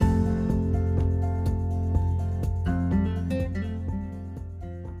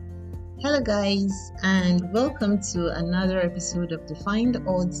Hello guys, and welcome to another episode of Defined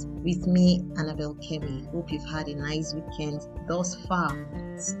Odds with me, Annabelle Kemi. Hope you've had a nice weekend thus far.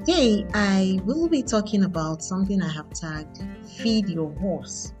 Today I will be talking about something I have tagged Feed Your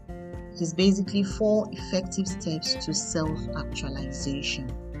Horse. It is basically 4 effective steps to self-actualization.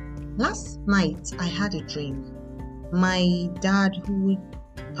 Last night I had a dream. My dad, who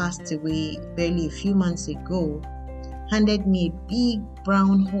passed away barely a few months ago, handed me a big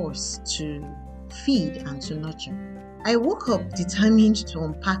brown horse to feed and to nurture. I woke up determined to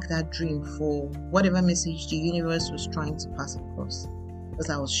unpack that dream for whatever message the universe was trying to pass across, because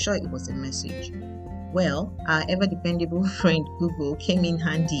I was sure it was a message. Well, our ever-dependable friend Google came in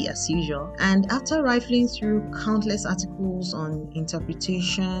handy as usual, and after rifling through countless articles on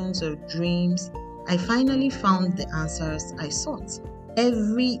interpretations of dreams, I finally found the answers I sought.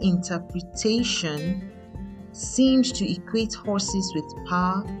 Every interpretation seemed to equate horses with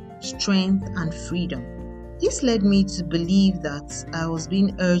power, strength, and freedom. This led me to believe that I was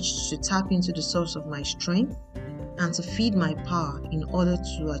being urged to tap into the source of my strength and to feed my power in order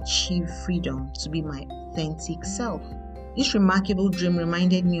to achieve freedom, to be my authentic self. This remarkable dream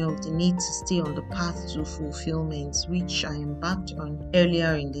reminded me of the need to stay on the path to fulfillment, which I embarked on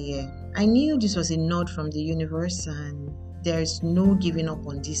earlier in the year. I knew this was a nod from the universe, and there is no giving up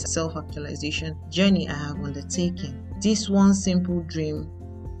on this self-actualization journey I have undertaken. This one simple dream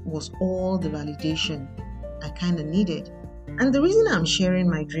was all the validation I kind of needed. And the reason I'm sharing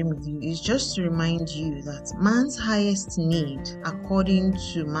my dream with you is just to remind you that man's highest need, according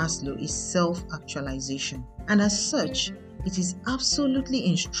to Maslow, is self-actualization. And as such, it is absolutely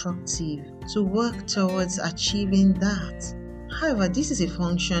instructive to work towards achieving that. However, this is a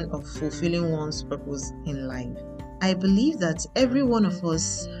function of fulfilling one's purpose in life. I believe that every one of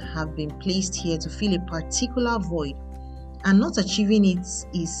us have been placed here to fill a particular void, and not achieving it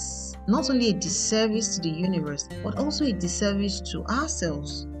is not only a disservice to the universe, but also a disservice to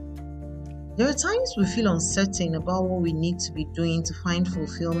ourselves. There are times we feel uncertain about what we need to be doing to find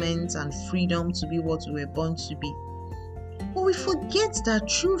fulfillment and freedom to be what we were born to be. But we forget that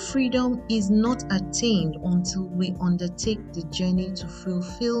true freedom is not attained until we undertake the journey to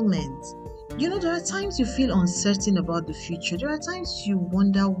fulfillment. There are times you feel uncertain about the future. There are times you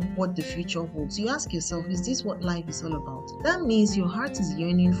wonder what the future holds. You ask yourself, is this what life is all about? That means your heart is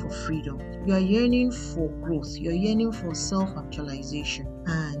yearning for freedom. You are yearning for growth. You are yearning for self-actualization.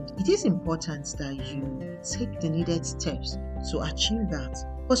 And it is important that you take the needed steps to achieve that.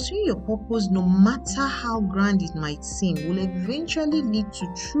 Pursuing your purpose, no matter how grand it might seem, will eventually lead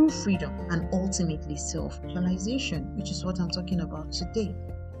to true freedom and ultimately self-actualization, which is what I'm talking about today.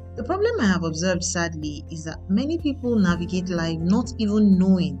 The problem I have observed, sadly, is that many people navigate life not even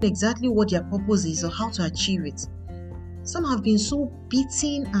knowing exactly what their purpose is or how to achieve it. Some have been so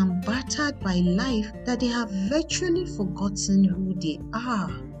beaten and battered by life that they have virtually forgotten who they are.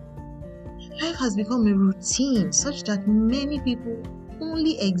 Life has become a routine such that many people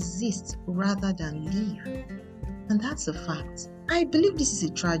only exist rather than live. And that's a fact. I believe this is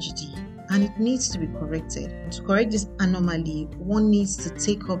a tragedy, and it needs to be corrected. To correct this anomaly, one needs to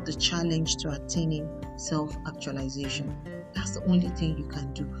take up the challenge to attaining self-actualization. That's the only thing you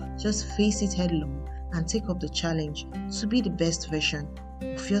can do. Just face it headlong and take up the challenge to be the best version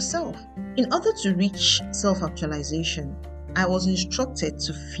of yourself. In order to reach self-actualization, I was instructed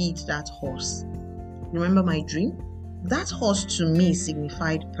to feed that horse. Remember my dream? That horse to me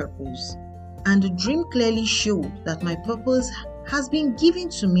signified purpose. And the dream clearly showed that my purpose has been given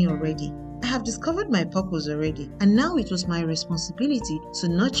to me already. I have discovered my purpose already, and now it was my responsibility to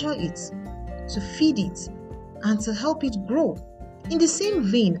nurture it, to feed it, and to help it grow. In the same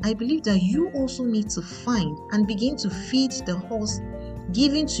vein, I believe that you also need to find and begin to feed the horse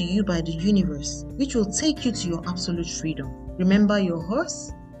given to you by the universe, which will take you to your absolute freedom. Remember, your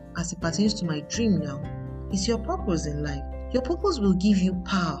horse, as it pertains to my dream now, is your purpose in life. Your purpose will give you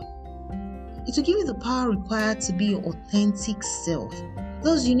power. It will give you the power required to be your authentic self.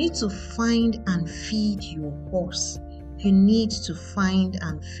 Thus, you need to find and feed your horse. You need to find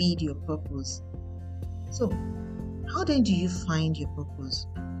and feed your purpose. So, how then do you find your purpose?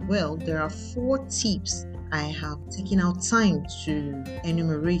 Well, there are 4 tips I have taken out time to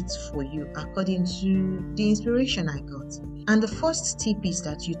enumerate for you according to the inspiration I got. And the first tip is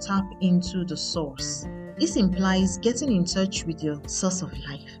that you tap into the source. This implies getting in touch with your source of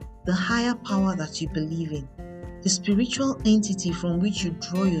life, the higher power that you believe in, the spiritual entity from which you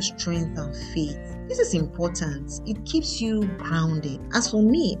draw your strength and faith. This is important. It keeps you grounded. As for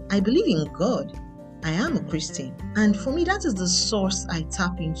me, I believe in God. I am a Christian, and for me that is the source I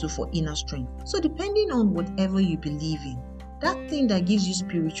tap into for inner strength. So depending on whatever you believe in, that thing that gives you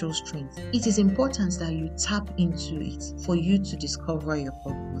spiritual strength. It is important that you tap into it for you to discover your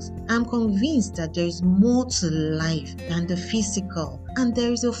purpose. I'm convinced that there is more to life than the physical, and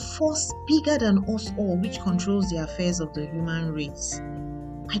there is a force bigger than us all which controls the affairs of the human race.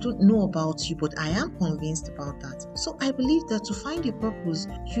 I don't know about you, but I am convinced about that. So I believe that to find your purpose,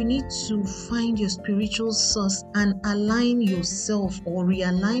 you need to find your spiritual source and align yourself or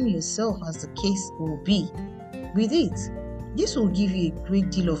realign yourself, as the case will be, with it. This will give you a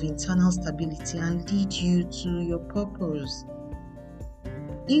great deal of internal stability and lead you to your purpose.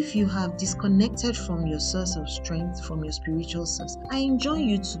 If you have disconnected from your source of strength, from your spiritual source, I enjoin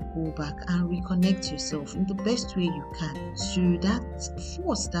you to go back and reconnect yourself in the best way you can to that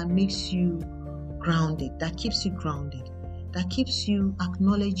force that makes you grounded, that keeps you grounded, that keeps you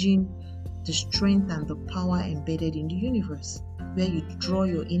acknowledging the strength and the power embedded in the universe, where you draw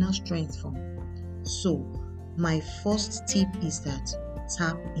your inner strength from. So, my first tip is that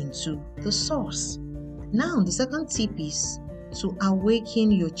tap into the source. Now, the second tip is to awaken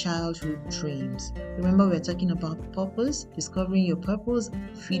your childhood dreams. Remember, we're talking about purpose, discovering your purpose,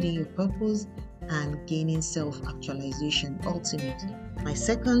 feeding your purpose, and gaining self-actualization ultimately. My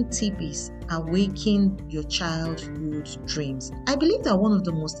second tip is awaken your childhood dreams. I believe that one of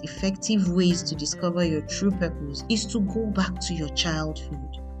the most effective ways to discover your true purpose is to go back to your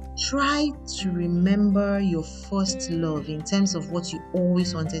childhood. Try to remember your first love in terms of what you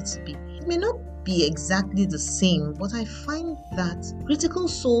always wanted to be. It may not be exactly the same, but I find that critical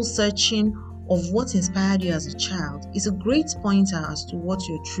soul searching of what inspired you as a child is a great pointer as to what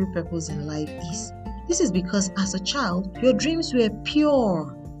your true purpose in life is. This is because as a child, your dreams were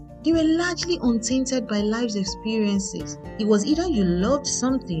pure. They were largely untainted by life's experiences. It was either you loved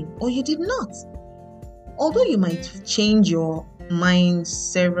something or you did not. Although you might change your mind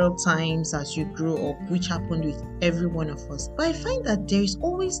several times as you grow up, which happened with every one of us, but I find that there is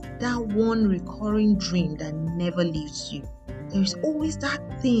always that one recurring dream that never leaves you. There is always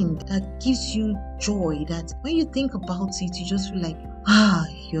that thing that gives you joy, that when you think about it, you just feel like,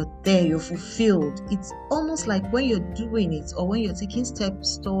 you're there, you're fulfilled. It's almost like when you're doing it or when you're taking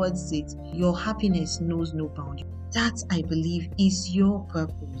steps towards it, your happiness knows no boundary. That, I believe, is your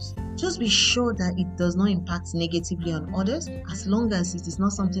purpose. Just be sure that it does not impact negatively on others, as long as it is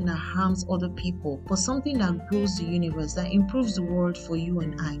not something that harms other people, but something that grows the universe, that improves the world for you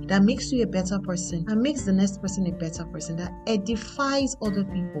and I, that makes you a better person and makes the next person a better person, that edifies other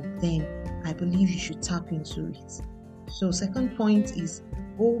people. Then I believe you should tap into it. So, second point is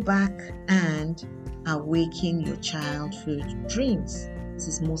go back and awaken your childhood dreams. This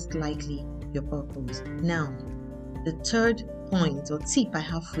is most likely your purpose. Now, the third point or tip I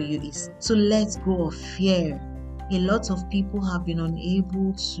have for you is to let go of fear. A lot of people have been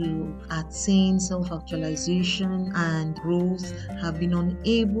unable to attain self-actualization and growth, have been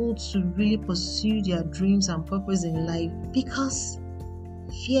unable to really pursue their dreams and purpose in life because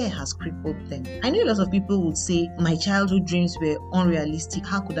fear has crippled them. I know a lot of people would say, my childhood dreams were unrealistic.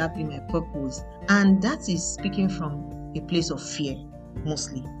 How could that be my purpose? And that is speaking from a place of fear.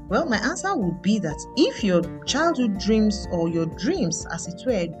 Mostly. Well, my answer would be that if your childhood dreams or your dreams, as it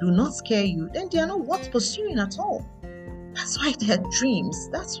were, do not scare you, then they are not worth pursuing at all. That's why they are dreams.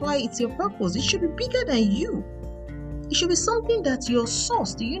 That's why it's your purpose. It should be bigger than you. It should be something that your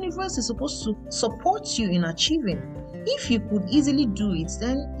source, the universe, is supposed to support you in achieving. If you could easily do it,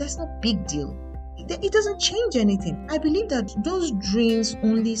 then that's no big deal. It doesn't change anything. I believe that those dreams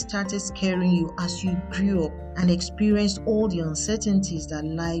only started scaring you as you grew up and experienced all the uncertainties that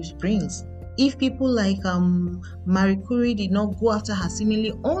life brings. If people like Marie Curie did not go after her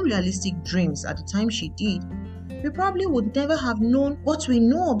seemingly unrealistic dreams at the time she did, we probably would never have known what we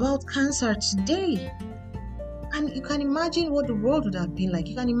know about cancer today. And you can imagine what the world would have been like.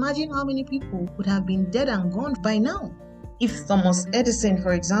 You can imagine how many people would have been dead and gone by now. If Thomas Edison,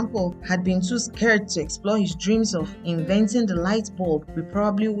 for example, had been too scared to explore his dreams of inventing the light bulb, we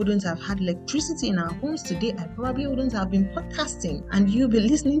probably wouldn't have had electricity in our homes today. I probably wouldn't have been podcasting, and you'll be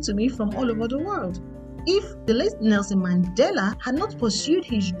listening to me from all over the world. If the late Nelson Mandela had not pursued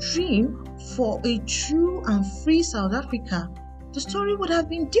his dream for a true and free South Africa, the story would have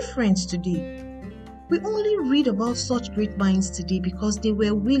been different today. We only read about such great minds today because they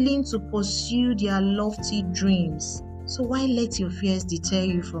were willing to pursue their lofty dreams. So why let your fears deter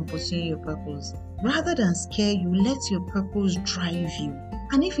you from pursuing your purpose? Rather than scare you, let your purpose drive you.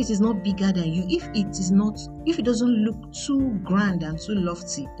 And if it is not bigger than you, if it doesn't look too grand and too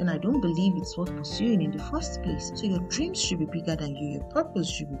lofty, then I don't believe it's worth pursuing in the first place. So your dreams should be bigger than you, your purpose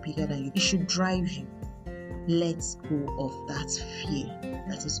should be bigger than you. It should drive you. Let go of that fear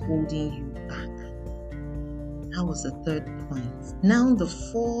that is holding you back. That was the third point. Now, the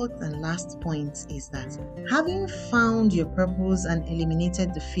fourth and last point is that having found your purpose and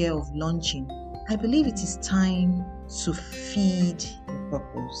eliminated the fear of launching, I believe it is time to feed your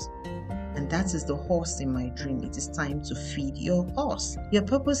purpose. And that is the horse in my dream. It is time to feed your horse. Your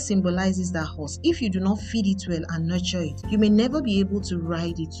purpose symbolizes that horse. If you do not feed it well and nurture it, you may never be able to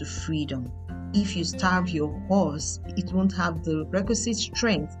ride it to freedom. If you starve your horse, it won't have the requisite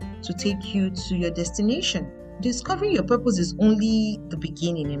strength to take you to your destination. Discovering your purpose is only the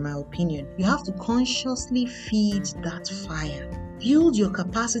beginning, in my opinion. You have to consciously feed that fire. Build your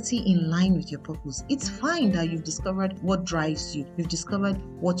capacity in line with your purpose. It's fine that you've discovered what drives you. You've discovered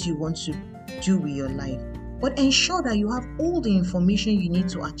what you want to do with your life. But ensure that you have all the information you need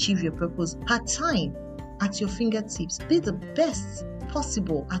to achieve your purpose part-time at your fingertips. Be the best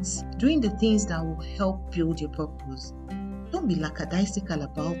possible at doing the things that will help build your purpose. Don't be lackadaisical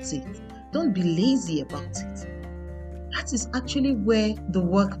about it. Don't be lazy about it. That is actually where the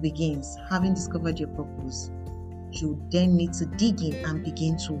work begins, having discovered your purpose. You then need to dig in and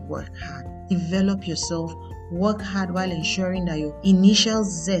begin to work hard. Develop yourself, work hard while ensuring that your initial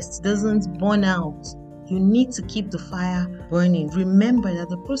zest doesn't burn out. You need to keep the fire burning. Remember that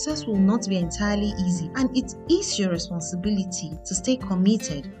the process will not be entirely easy, and it is your responsibility to stay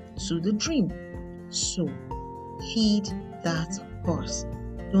committed to the dream. So, feed that horse.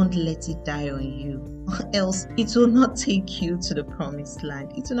 Don't let it die on you, or else it will not take you to the promised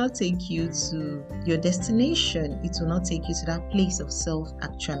land. It will not take you to your destination. It will not take you to that place of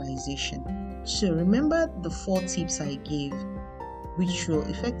self-actualization. So remember the 4 tips I gave, which will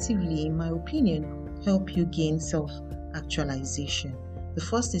effectively, in my opinion, help you gain self-actualization. The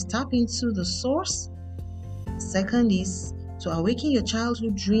first is tap into the source. The second is to awaken your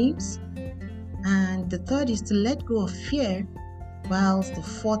childhood dreams. And the third is to let go of fear, whilst the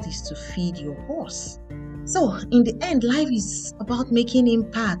fourth is to feed your horse. So, in the end, life is about making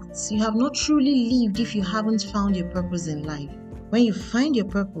impacts. You have not truly lived if you haven't found your purpose in life. When you find your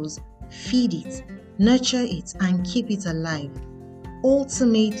purpose, feed it, nurture it, and keep it alive.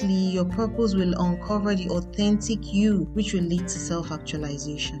 Ultimately, your purpose will uncover the authentic you, which will lead to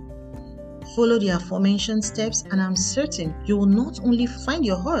self-actualization. Follow the aforementioned steps, and I'm certain you will not only find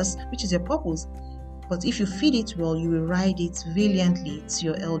your horse, which is your purpose, but if you feed it well, you will ride it valiantly to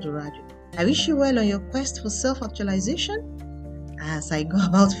your El Dorado. I wish you well on your quest for self-actualization as I go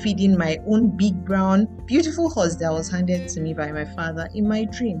about feeding my own big, brown, beautiful horse that was handed to me by my father in my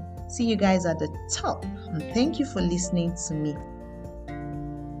dream. See you guys at the top, and thank you for listening to me.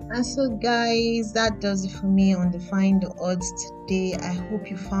 And so guys, that does it for me on Defying the Odds today. I hope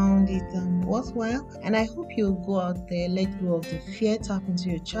you found it worthwhile, and I hope you'll go out there, let go of the fear, tap into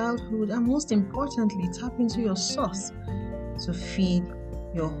your childhood, and most importantly, tap into your source to feed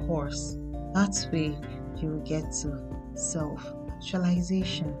your horse. That way you will get to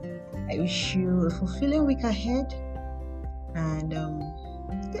self-actualization. I wish you a fulfilling week ahead, and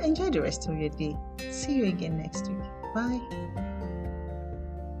enjoy the rest of your day. See you again next week. Bye.